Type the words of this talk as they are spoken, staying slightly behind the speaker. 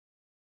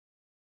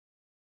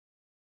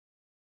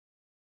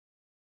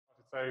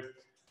So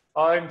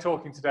I'm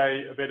talking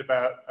today a bit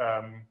about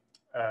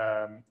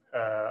a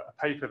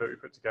paper that we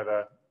put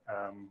together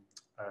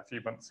a few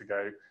months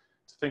ago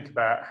to think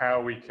about how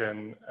we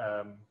can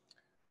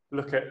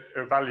look at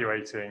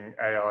evaluating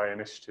AI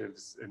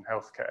initiatives in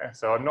healthcare.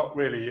 So I'm not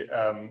really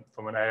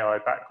from an AI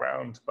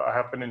background, but I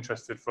have been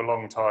interested for a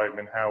long time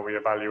in how we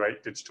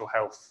evaluate digital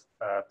health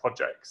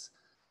projects.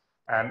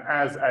 And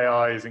as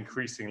AI is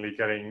increasingly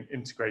getting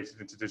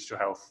integrated into digital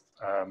health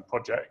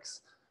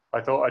projects, I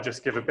thought I'd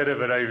just give a bit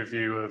of an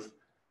overview of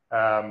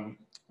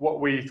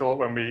what we thought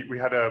when we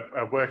had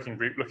a working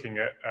group looking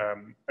at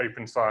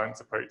open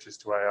science approaches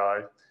to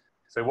AI.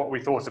 So what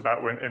we thought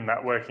about in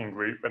that working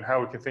group and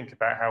how we can think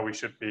about how we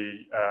should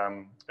be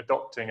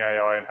adopting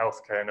AI in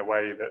healthcare in a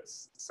way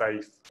that's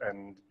safe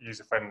and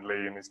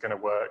user-friendly and is going to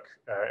work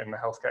in the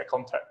healthcare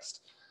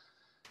context.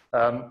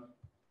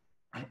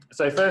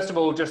 So first of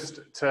all,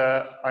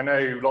 I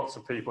know lots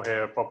of people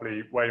here are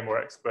probably way more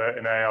expert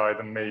in AI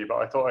than me, but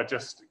I thought I'd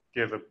just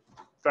give a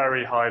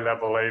very high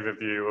level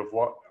overview of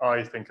what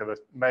I think are the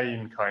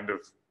main kind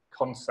of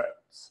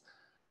concepts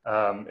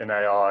in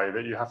AI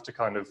that you have to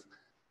kind of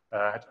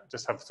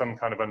just have some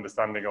kind of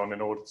understanding on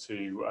in order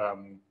to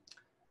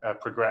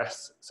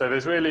progress. So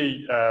there's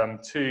really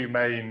two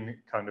main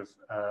kind of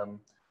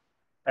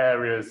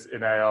areas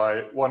in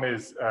AI. One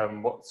is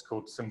what's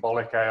called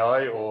symbolic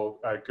AI, or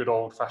good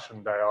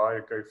old-fashioned AI,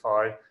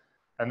 GoFi.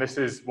 And this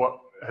is what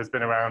has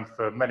been around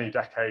for many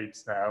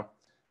decades now.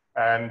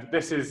 And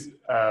this is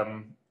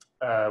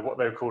what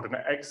they called an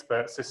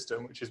expert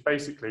system, which is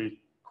basically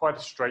quite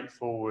a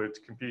straightforward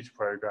computer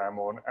program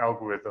or an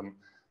algorithm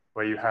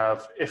where you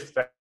have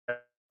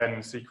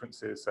if-then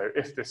sequences. So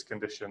if this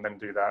condition, then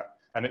do that.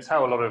 And it's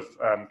how a lot of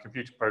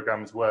computer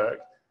programs work.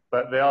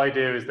 But the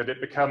idea is that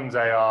it becomes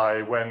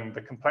AI when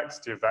the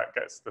complexity of that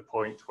gets to the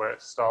point where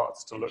it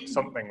starts to look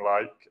something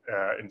like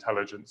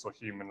intelligence or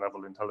human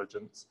level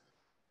intelligence.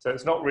 So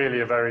it's not really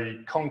a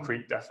very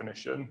concrete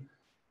definition,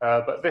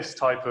 but this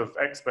type of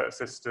expert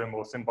system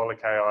or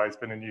symbolic AI has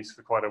been in use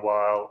for quite a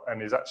while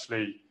and is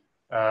actually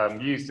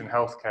used in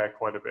healthcare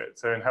quite a bit.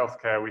 So in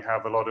healthcare, we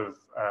have a lot of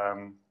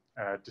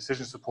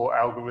decision support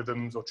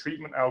algorithms or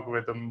treatment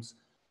algorithms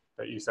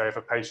that you say if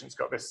a patient's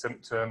got this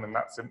symptom and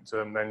that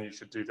symptom, then you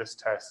should do this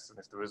test. And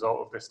if the result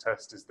of this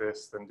test is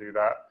this, then do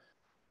that.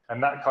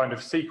 And that kind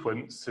of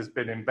sequence has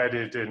been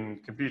embedded in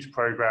computer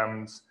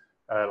programs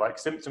like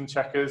symptom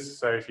checkers.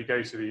 So if you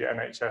go to the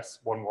NHS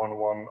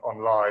 111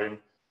 online,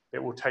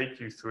 it will take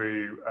you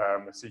through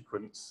a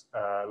sequence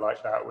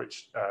like that,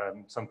 which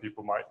some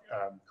people might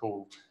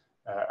call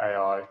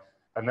AI.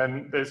 And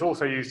then there's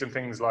also used in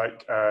things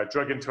like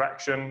drug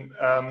interaction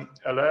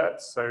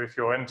alerts. So if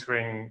you're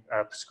entering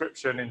a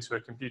prescription into a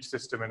computer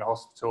system in a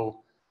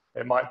hospital,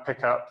 it might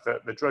pick up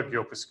that the drug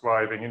you're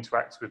prescribing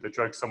interacts with the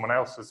drug someone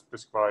else has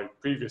prescribed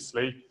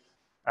previously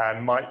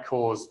and might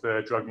cause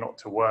the drug not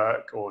to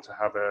work or to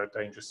have a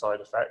dangerous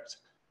side effect.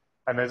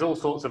 And there's all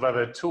sorts of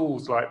other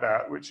tools like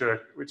that, which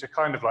are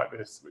kind of like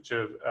this, which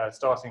are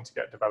starting to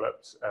get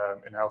developed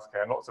in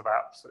healthcare. And lots of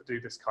apps that do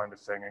this kind of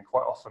thing, and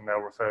quite often they'll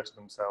refer to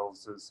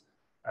themselves as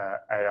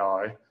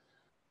AI.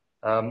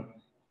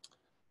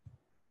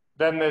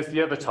 Then there's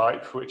the other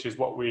type, which is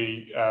what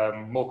we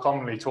more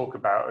commonly talk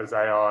about as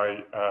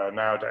AI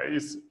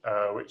nowadays,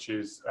 which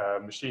is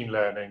machine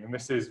learning. And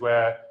this is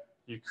where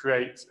you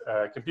create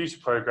computer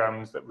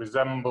programs that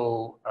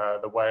resemble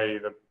the way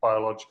the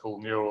biological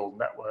neural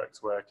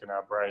networks work in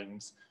our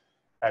brains.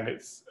 And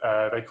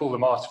they call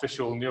them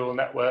artificial neural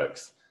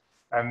networks,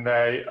 and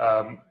they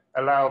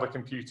allow the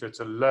computer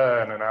to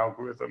learn an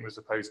algorithm as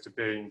opposed to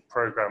being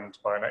programmed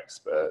by an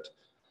expert.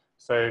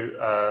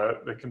 So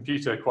the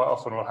computer quite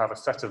often will have a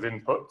set of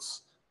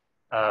inputs,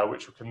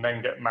 which can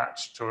then get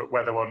matched to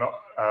whether or not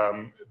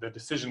the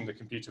decision the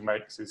computer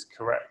makes is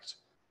correct.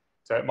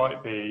 So it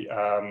might be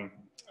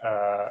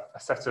a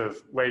set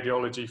of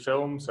radiology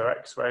films, so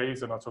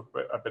X-rays, and I'll talk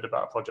a bit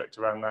about a project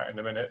around that in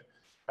a minute,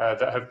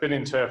 that have been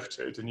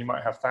interpreted, and you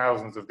might have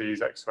thousands of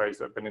these X-rays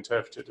that have been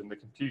interpreted, and the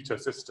computer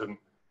system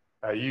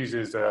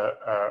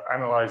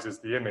analyzes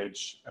the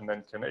image and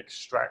then can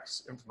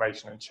extract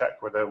information and check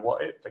whether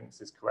what it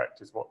thinks is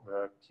correct is what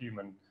the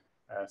human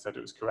said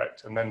it was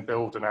correct, and then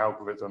build an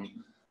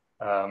algorithm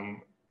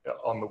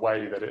on the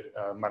way that it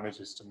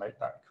manages to make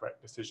that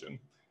correct decision.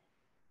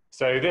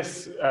 So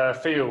this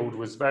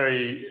field is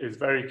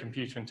very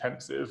computer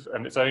intensive,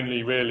 and it's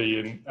only really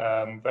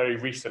in very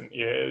recent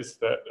years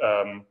that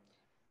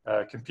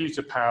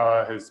computer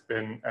power has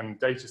been, and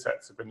data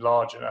sets have been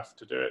large enough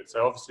to do it.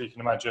 So obviously you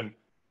can imagine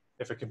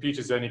if a computer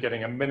is only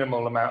getting a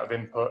minimal amount of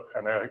input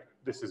and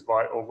this is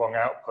right or wrong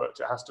output,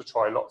 it has to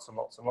try lots and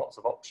lots and lots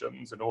of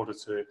options in order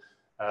to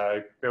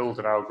build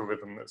an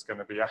algorithm that's going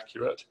to be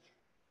accurate.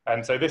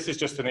 And so this is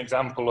just an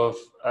example of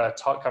a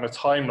kind of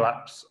time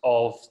lapse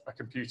of a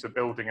computer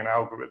building an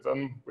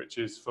algorithm, which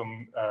is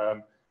from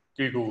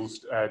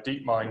Google's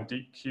DeepMind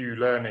DeepQ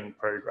learning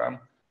program.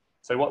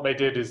 So what they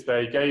did is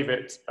they gave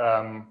it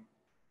a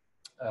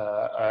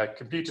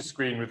computer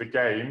screen with a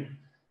game,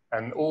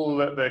 and all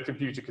that the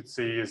computer could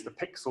see is the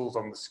pixels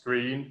on the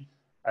screen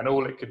and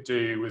all it could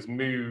do was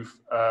move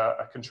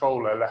a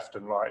controller left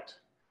and right.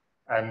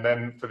 And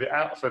then for the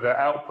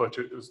output,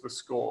 it was the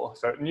score.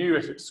 So it knew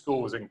if its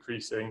score was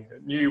increasing,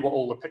 it knew what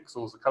all the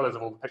pixels, the colors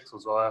of all the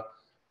pixels were,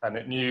 and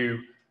it knew,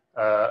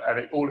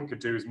 all it could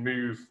do is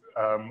move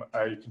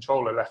a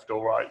controller left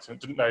or right. And it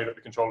didn't know that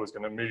the controller was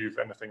going to move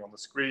anything on the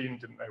screen,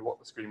 didn't know what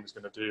the screen was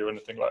going to do, or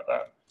anything like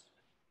that.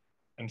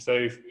 And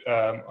so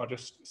I'll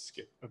just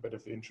skip a bit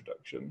of the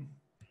introduction.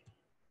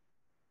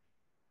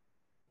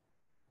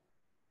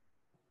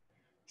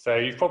 So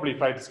you've probably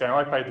played this game.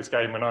 I played this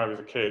game when I was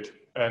a kid.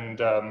 And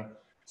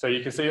so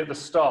you can see at the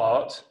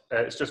start,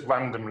 it's just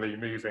randomly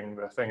moving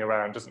the thing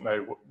around, doesn't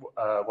know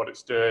what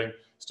it's doing.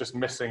 It's just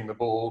missing the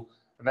ball.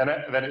 And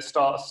then it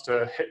starts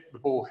to hit, the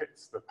ball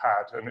hits the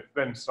pad, and it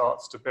then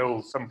starts to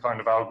build some kind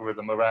of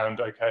algorithm around,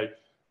 okay,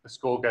 the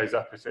score goes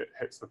up if it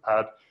hits the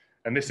pad.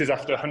 And this is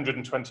after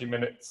 120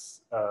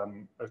 minutes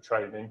of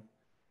training.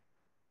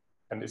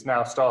 And it's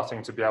now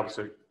starting to be able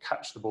to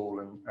catch the ball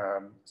and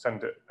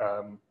send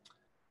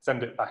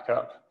it back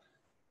up.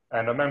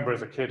 And I remember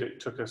as a kid,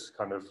 it took us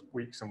kind of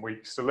weeks and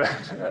weeks to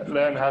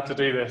learn how to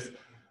do this.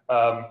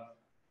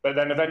 But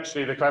then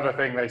eventually the clever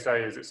thing they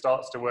say is it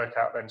starts to work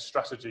out then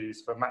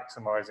strategies for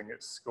maximizing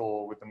its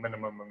score with the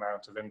minimum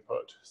amount of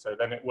input. So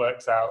then it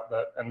works out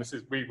that, and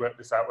we worked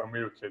this out when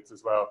we were kids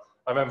as well.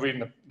 I remember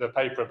reading the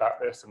paper about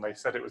this, and they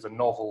said it was a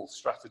novel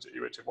strategy,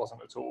 which it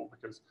wasn't at all,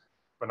 because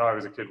when I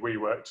was a kid, we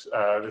worked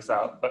this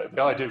out. But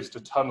the idea was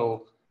to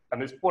tunnel,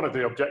 and it's one of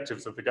the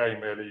objectives of the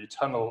game really,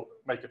 you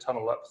make a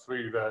tunnel up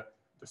through the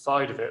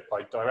side of it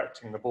by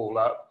directing the ball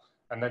up,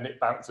 and then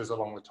it bounces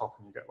along the top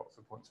and you get lots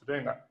of points for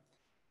doing that.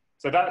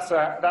 So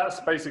that's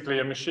basically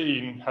a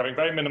machine having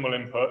very minimal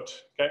input,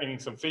 getting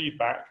some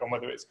feedback on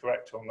whether it's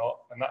correct or not,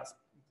 and that's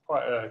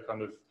quite a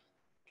kind of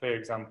clear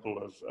example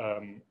of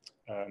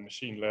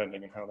machine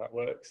learning and how that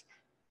works.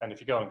 And if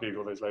you go on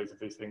Google, there's loads of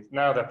these things.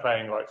 Now they're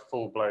playing like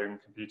full-blown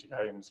computer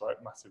games,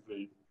 like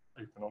massively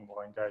open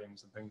online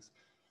games and things,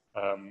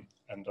 and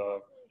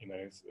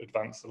it's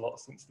advanced a lot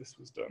since this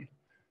was done.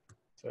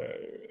 So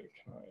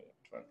can I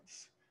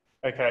advance?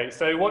 Okay,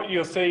 so what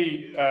you'll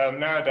see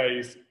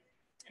nowadays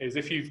is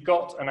if you've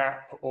got an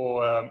app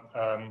or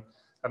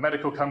a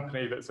medical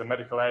company that's a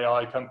medical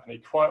AI company,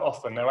 quite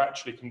often they're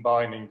actually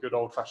combining good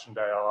old-fashioned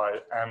AI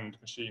and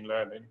machine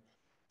learning.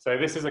 So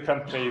this is a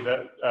company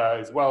that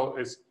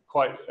is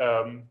quite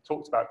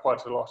talked about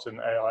quite a lot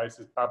in AI. This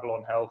is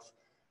Babylon Health,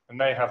 and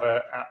they have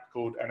an app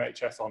called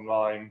NHS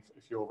Online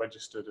if you're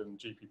registered in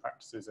GP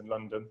practices in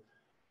London.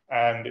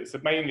 And it's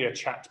mainly a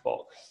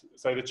chatbot.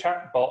 So the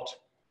chatbot,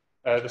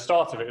 the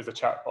start of it is a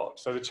chatbot.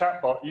 So the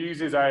chatbot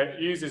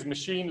uses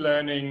machine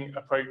learning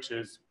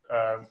approaches,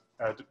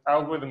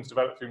 algorithms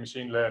developed through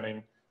machine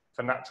learning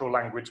for natural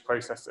language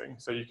processing.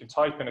 So you can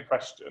type in a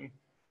question,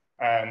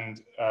 and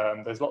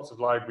there's lots of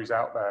libraries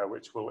out there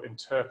which will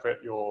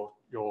interpret your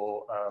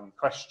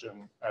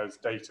question as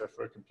data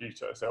for a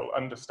computer. So it'll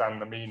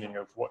understand the meaning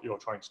of what you're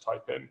trying to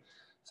type in.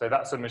 So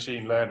that's a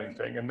machine learning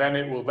thing. And then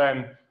it will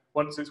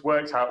once it's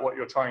worked out what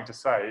you're trying to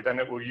say, then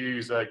it will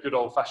use a good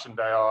old-fashioned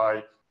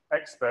AI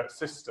expert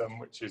system,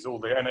 which is all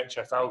the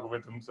NHS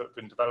algorithms that have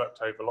been developed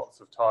over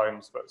lots of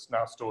times, but it's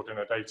now stored in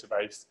a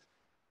database,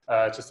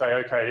 to say,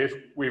 okay, if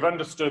we've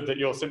understood that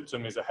your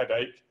symptom is a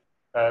headache,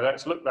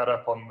 let's look that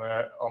up on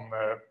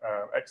the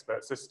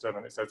expert system,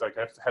 and it says,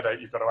 okay, if it's a headache,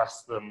 you've got to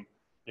ask them,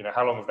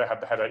 how long have they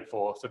had the headache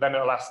for? So then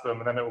it'll ask them,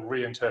 and then it will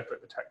reinterpret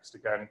the text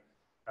again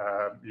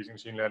using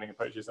machine learning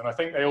approaches. And I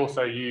think they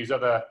also use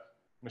other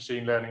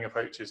machine learning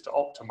approaches to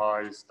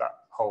optimize that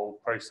whole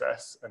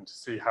process and to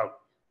see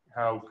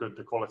how good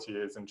the quality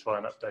is and try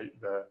and update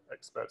the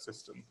expert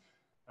system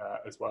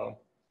as well.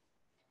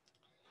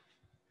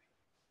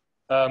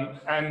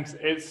 And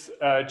it's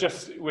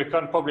we're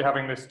kind of probably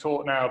having this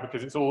talk now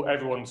because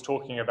everyone's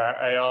talking about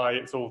AI.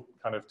 It's all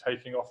kind of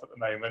taking off at the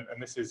moment. And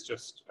this is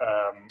just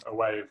a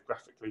way of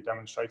graphically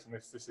demonstrating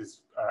this. This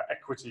is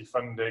equity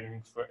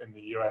funding in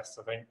the US,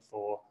 I think,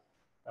 for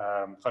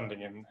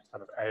funding in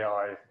kind of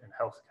AI in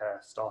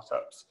healthcare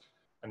startups.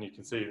 And you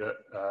can see that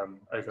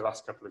over the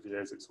last couple of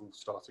years, it's all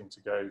starting to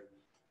go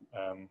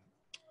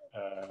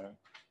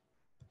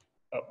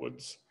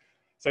upwards.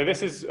 So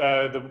this is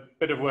the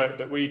bit of work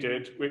that we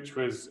did, which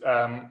was,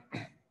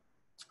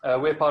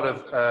 we're part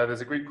of,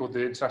 there's a group called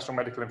the International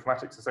Medical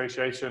Informatics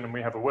Association, and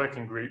we have a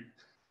working group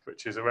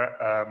which is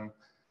around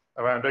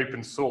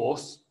open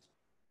source.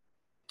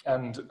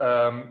 And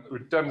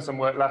we've done some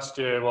work last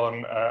year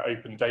on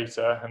open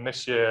data, and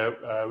this year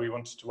we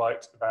wanted to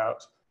write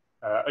about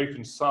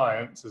open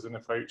science as an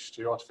approach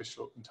to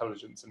artificial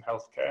intelligence in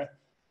healthcare.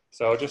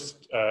 So I'll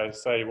just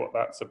say what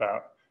that's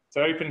about.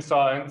 So open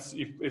science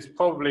is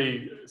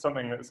probably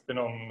something that's been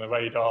on the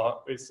radar.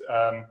 It's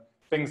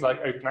things like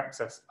open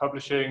access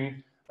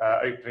publishing,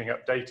 opening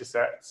up data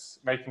sets,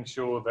 making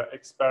sure that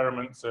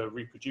experiments are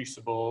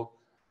reproducible,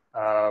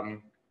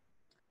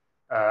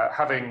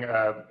 having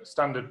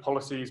standard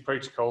policies,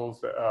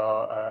 protocols that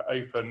are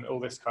open, all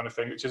this kind of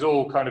thing, which is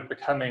all kind of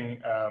becoming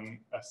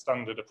a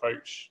standard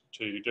approach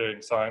to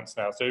doing science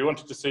now. So we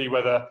wanted to see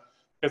whether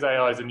because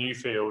AI is a new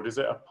field, is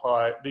it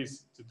apply,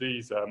 these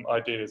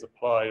ideas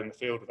apply in the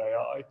field of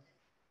AI?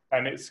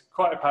 And it's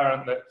quite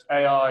apparent that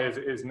AI, as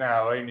it is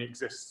now, only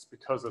exists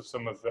because of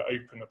some of the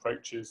open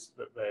approaches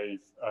that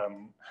they've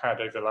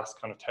had over the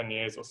last kind of 10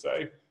 years or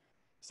so.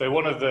 So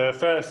one of the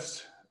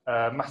first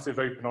massive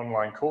open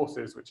online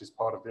courses, which is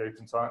part of the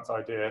open science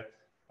idea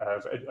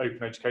of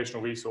open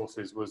educational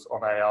resources, was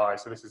on AI.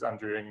 So this is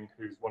Andrew Ng,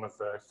 who's one of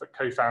the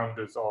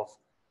co-founders of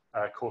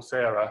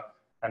Coursera,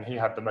 and he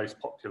had the most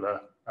popular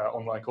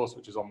online course,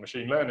 which is on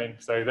machine learning.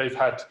 So they've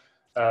had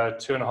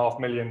 2.5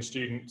 million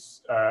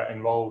students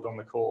enrolled on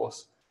the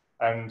course.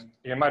 And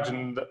you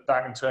imagine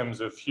that in terms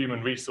of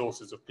human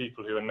resources of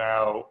people who are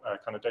now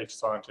kind of data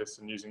scientists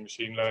and using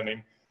machine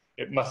learning,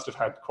 it must have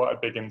had quite a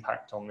big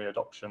impact on the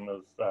adoption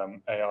of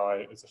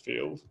AI as a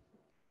field.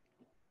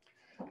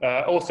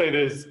 Also,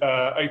 there's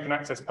open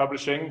access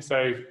publishing.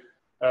 So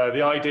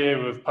the idea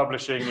of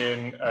publishing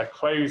in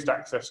closed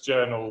access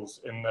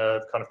journals in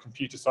the kind of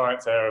computer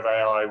science area of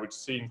AI would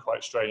seem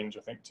quite strange,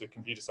 I think, to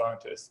computer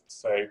scientists.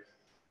 So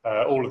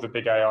all of the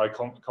big AI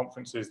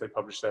conferences, they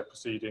publish their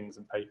proceedings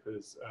and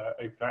papers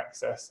open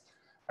access.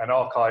 And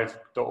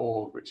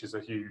archive.org, which is a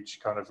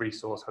huge kind of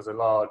resource, has a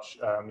large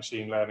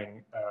machine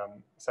learning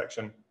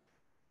section.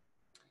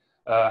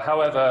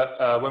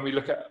 However, when we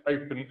look at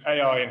open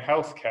AI in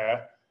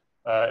healthcare,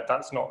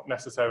 that's not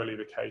necessarily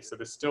the case. So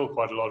there's still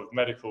quite a lot of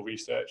medical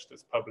research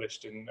that's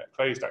published in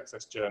closed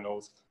access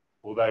journals,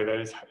 although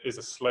there is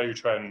a slow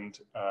trend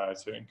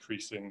to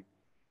increasing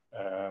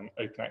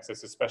open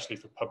access, especially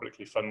for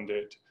publicly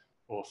funded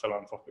or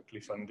philanthropically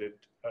funded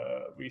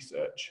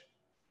research.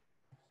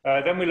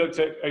 Then we looked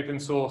at open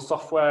source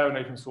software and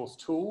open source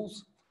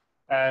tools.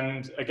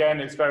 And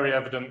again, it's very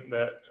evident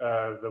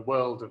that the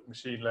world of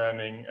machine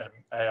learning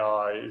and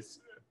AI is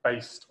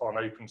based on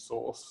open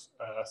source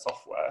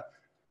software.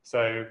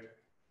 So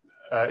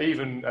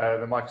even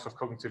the Microsoft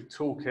Cognitive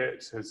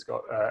Toolkit has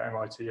got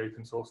MIT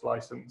open source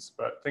license,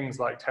 but things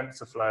like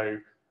TensorFlow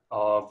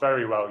are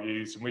very well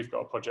used. And we've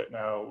got a project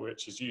now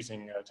which is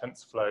using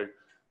TensorFlow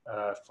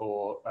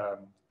for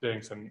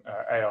doing some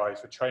AI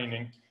for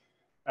training.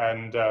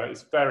 And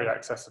it's very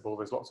accessible.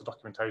 There's lots of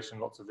documentation,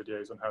 lots of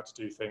videos on how to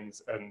do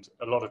things. And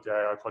a lot of the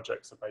AI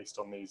projects are based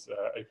on these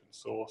open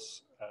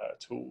source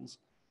tools.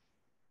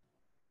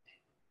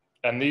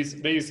 And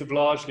these have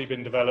largely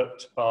been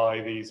developed by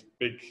these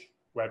big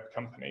web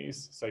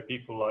companies. So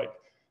people like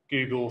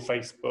Google,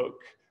 Facebook,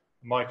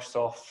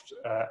 Microsoft,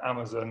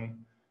 Amazon,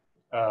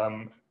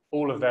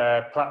 all of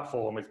their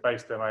platform is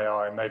based on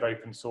AI, and they've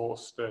open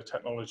sourced the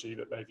technology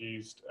that they've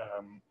used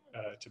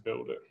to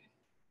build it.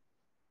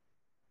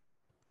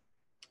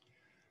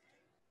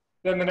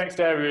 Then the next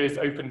area is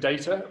open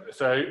data.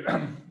 So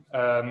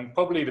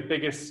probably the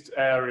biggest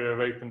area of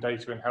open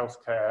data in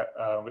healthcare,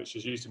 which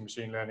is used in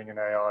machine learning and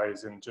AI,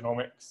 is in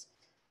genomics.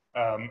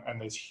 And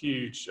there's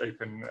huge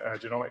open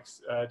genomics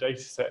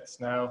data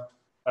sets now.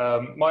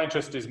 My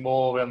interest is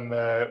more on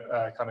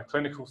the kind of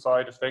clinical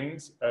side of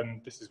things,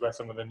 and this is where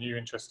some of the new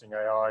interesting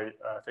AI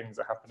things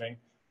are happening.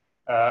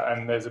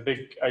 And there's a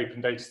big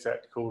open data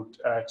set called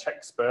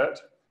Checkspert,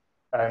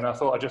 and I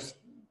thought I'd just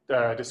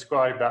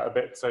describe that a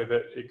bit so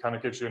that it kind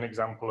of gives you an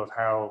example of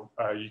how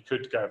you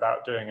could go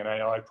about doing an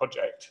AI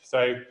project.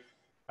 So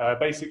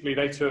basically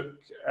they took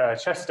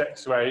chest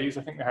x-rays.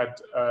 I think they had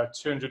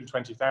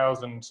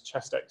 220,000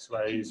 chest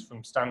x-rays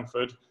from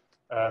Stanford,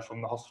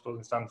 from the hospital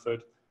in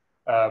Stanford.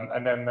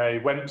 And then they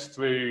went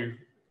through,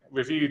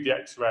 reviewed the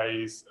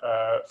x-rays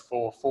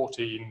for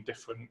 14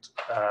 different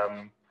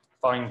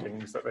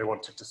findings that they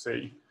wanted to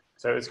see.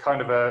 So it's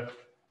kind of a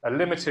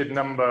limited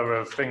number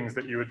of things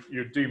that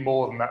you'd do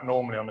more than that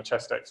normally on a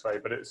chest x-ray,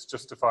 but it's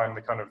just to find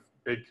the kind of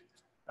big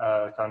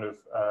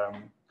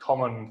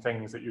common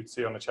things that you'd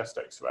see on a chest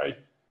x-ray.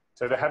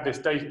 So they had this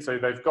data, so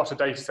they've got a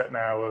data set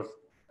now of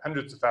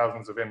hundreds of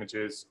thousands of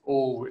images,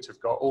 all which have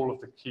got all of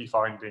the key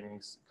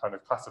findings kind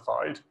of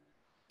classified.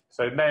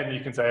 So then you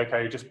can say,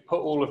 okay, just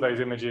put all of those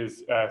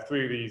images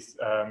through these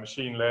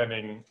machine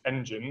learning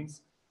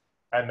engines,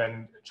 and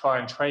then try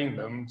and train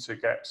them to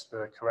get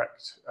the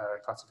correct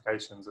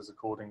classifications as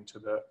according to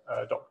the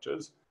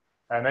doctors.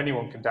 And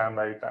anyone can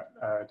download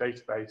that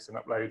database and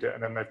upload it,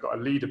 and then they've got a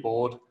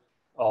leaderboard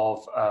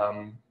of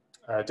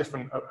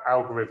different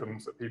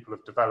algorithms that people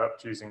have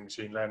developed using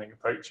machine learning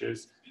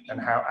approaches and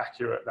how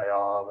accurate they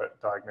are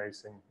at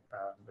diagnosing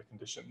the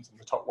conditions. And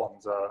the top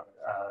ones are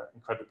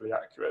incredibly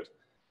accurate.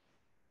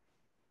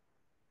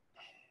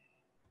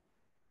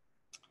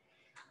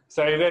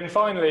 So then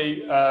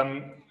finally,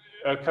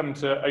 come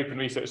to open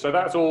research. So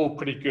that's all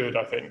pretty good,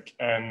 I think,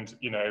 and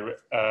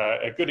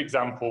a good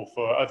example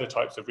for other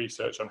types of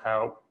research on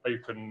how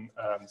open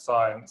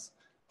science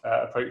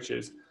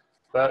approaches.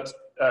 But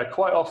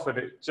quite often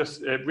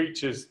it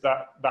reaches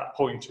that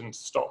point and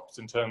stops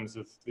in terms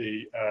of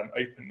the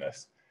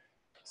openness.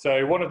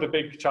 So one of the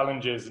big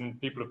challenges,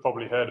 and people have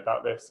probably heard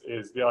about this,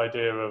 is the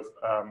idea of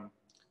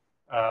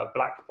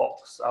black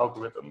box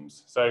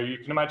algorithms. So you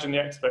can imagine the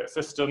expert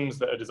systems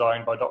that are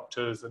designed by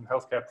doctors and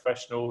healthcare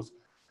professionals,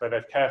 where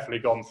they've carefully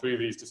gone through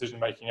these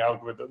decision-making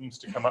algorithms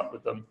to come up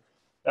with them.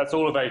 That's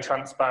all a very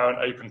transparent,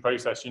 open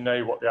process. You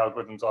know what the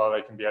algorithms are,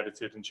 they can be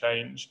edited and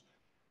changed.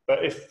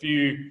 But if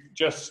you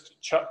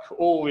just chuck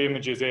all the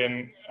images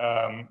in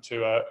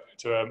to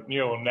a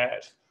neural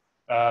net,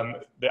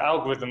 the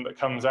algorithm that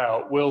comes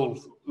out will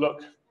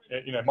look,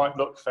 might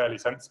look fairly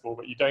sensible,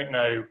 but you don't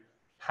know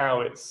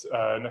how it's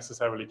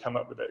necessarily come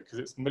up with it, because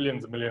it's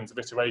millions and millions of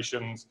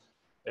iterations.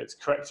 It's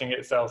correcting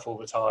itself all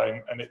the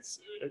time, and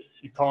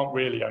you can't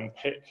really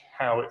unpick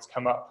how it's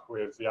come up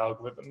with the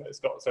algorithm that it's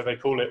got. So they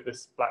call it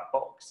this black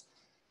box.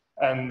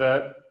 And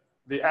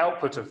the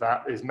output of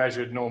that is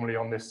measured normally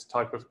on this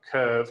type of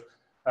curve,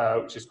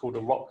 which is called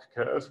a ROC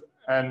curve.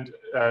 And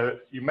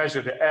you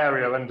measure the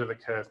area under the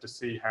curve to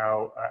see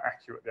how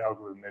accurate the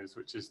algorithm is,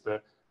 which is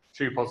the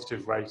true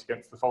positive rate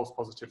against the false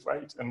positive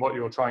rate. And what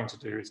you're trying to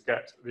do is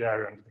get the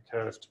area under the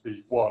curve to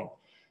be 1.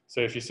 So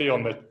if you see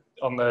on the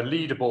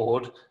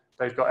leaderboard,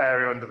 they've got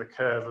area under the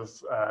curve of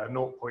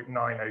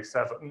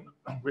 0.907,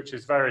 which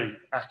is very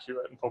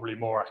accurate and probably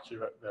more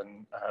accurate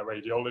than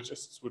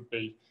radiologists would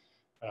be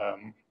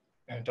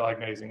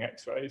diagnosing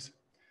X-rays.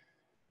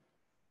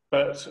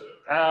 But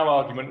our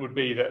argument would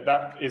be that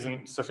that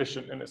isn't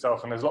sufficient in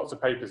itself, and there's lots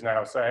of papers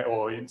now saying,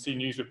 or you can see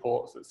news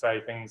reports that say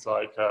things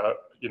like,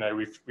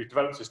 we've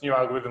developed this new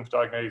algorithm for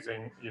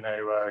diagnosing,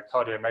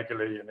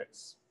 cardiomegaly, and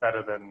it's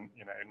better than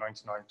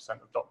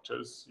 99% of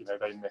doctors.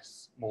 They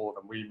miss more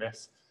than we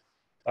miss.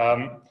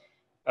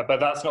 But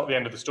that's not the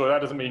end of the story.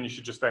 That doesn't mean you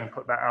should just then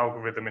put that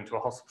algorithm into a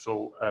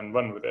hospital and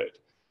run with it.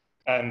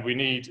 And we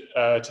need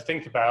to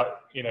think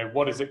about,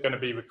 what is it going to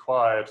be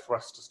required for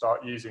us to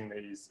start using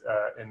these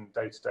in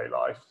day-to-day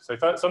life. So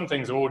some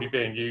things are already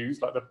being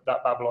used, like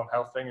that Babylon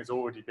Health thing is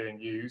already being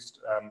used.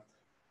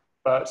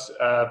 But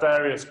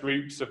various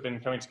groups have been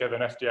coming together,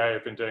 and FDA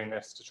have been doing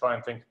this to try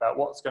and think about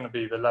what's going to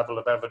be the level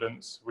of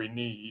evidence we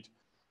need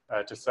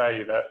to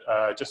say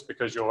that just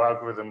because your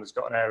algorithm has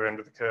got an area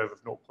under the curve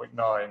of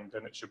 0.9,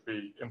 then it should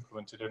be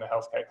implemented in a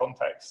healthcare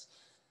context.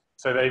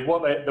 So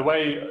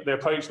the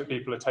approach that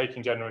people are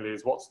taking generally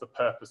is, what's the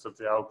purpose of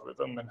the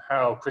algorithm and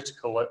how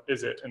critical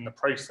is it in the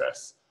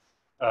process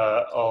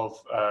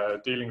of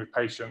dealing with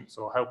patients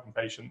or helping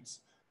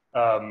patients?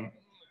 How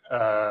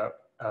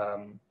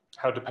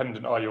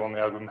dependent are you on the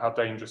algorithm? How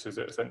dangerous is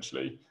it,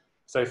 essentially?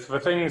 So for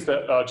things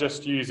that are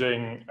just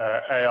using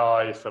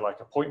AI for like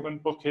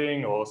appointment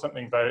booking or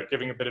something,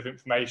 giving a bit of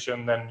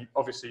information, then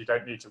obviously you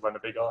don't need to run a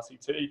big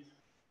RCT.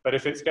 But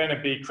if it's going to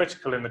be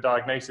critical in the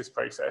diagnosis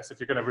process,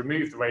 if you're going to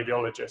remove the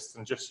radiologists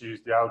and just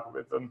use the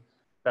algorithm,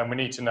 then we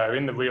need to know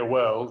in the real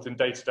world, in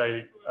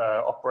day-to-day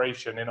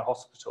operation in a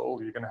hospital,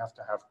 you're going to have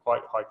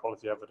quite high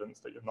quality evidence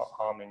that you're not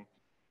harming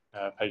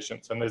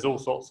patients. And there's all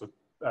sorts of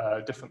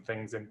different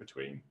things in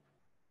between.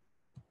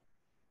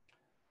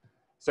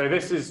 So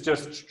this is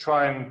just to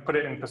try and put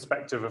it in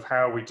perspective of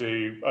how we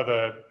do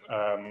other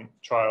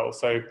trials.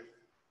 So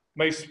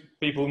most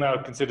people now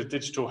consider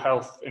digital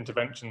health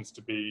interventions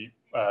to be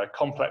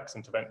complex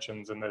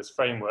interventions, and there's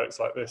frameworks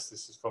like this.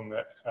 This is from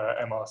the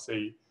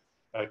MRC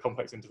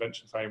Complex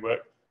Intervention Framework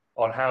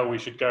on how we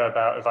should go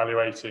about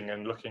evaluating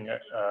and looking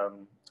at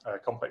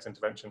complex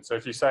interventions. So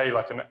if you say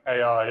like an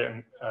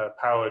AI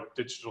powered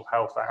digital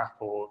health app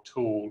or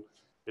tool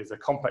is a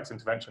complex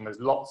intervention, there's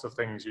lots of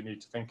things you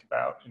need to think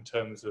about in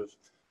terms of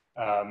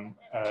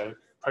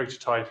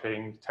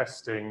prototyping,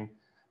 testing,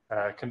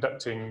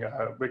 conducting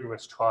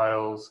rigorous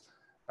trials,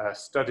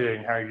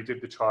 studying how you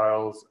did the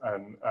trials,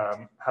 and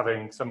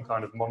having some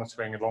kind of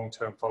monitoring and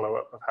long-term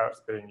follow-up of how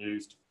it's being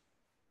used,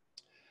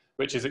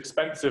 which is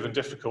expensive and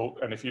difficult.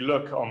 And if you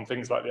look on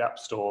things like the App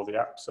Store, the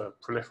apps are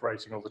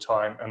proliferating all the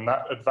time, and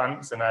that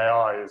advance in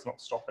AI is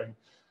not stopping.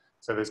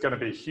 So there's going to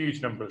be a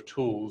huge number of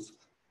tools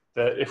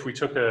that if we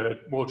took a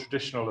more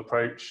traditional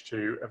approach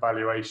to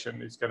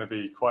evaluation, it's going to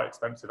be quite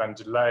expensive and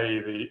delay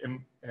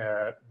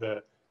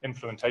the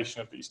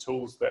implementation of these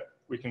tools that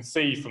we can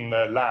see from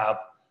the lab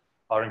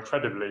are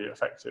incredibly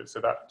effective. So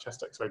that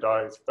chest X-ray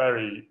dye is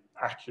very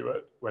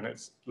accurate when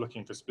it's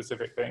looking for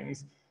specific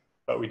things,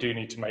 but we do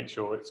need to make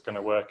sure it's going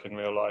to work in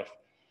real life.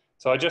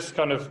 So I just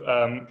kind of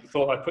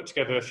thought I'd put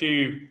together a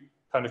few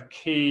kind of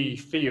key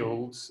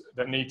fields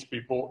that need to be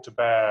brought to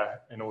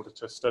bear in order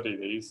to study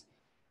these.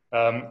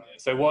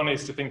 So one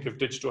is to think of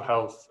digital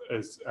health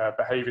as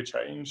behavior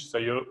change. So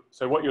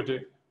what you're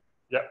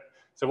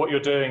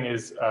doing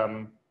is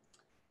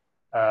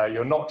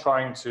you're not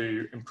trying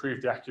to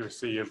improve the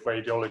accuracy of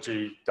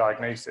radiology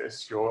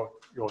diagnosis. You're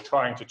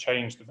trying to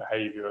change the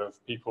behavior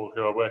of people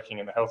who are working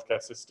in the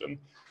healthcare system.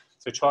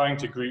 So trying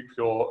to group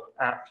your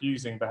app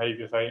using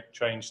behavior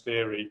change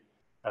theory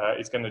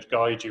is going to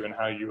guide you in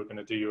how you are going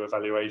to do your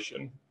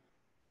evaluation.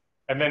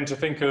 And then to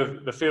think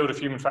of the field of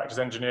human factors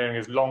engineering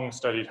has long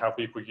studied how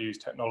people use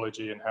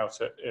technology and how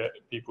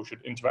people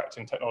should interact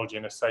in technology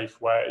in a safe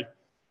way.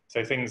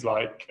 So things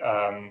like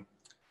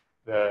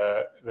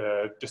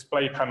the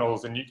display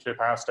panels in nuclear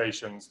power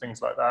stations,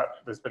 things like that.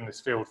 There's been this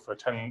field for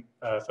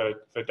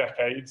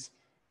decades,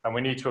 and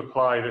we need to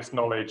apply this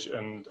knowledge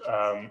and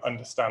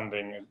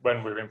understanding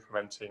when we're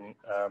implementing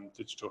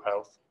digital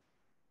health.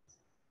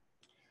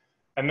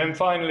 And then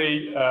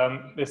finally,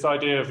 this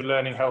idea of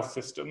learning health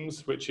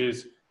systems, which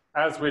is,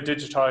 as we're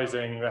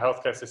digitizing the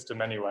healthcare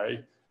system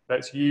anyway,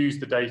 let's use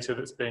the data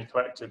that's being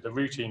collected, the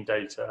routine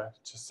data,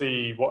 to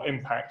see what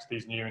impact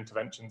these new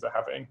interventions are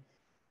having.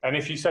 And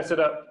if you set it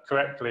up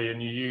correctly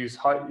and you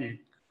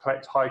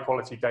collect high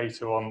quality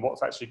data on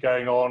what's actually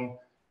going on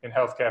in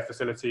healthcare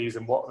facilities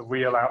and what the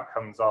real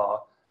outcomes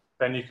are,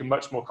 then you can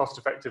much more cost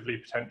effectively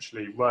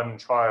potentially run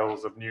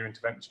trials of new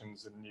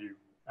interventions and new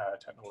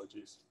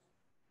technologies.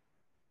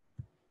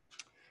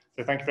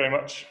 So thank you very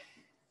much.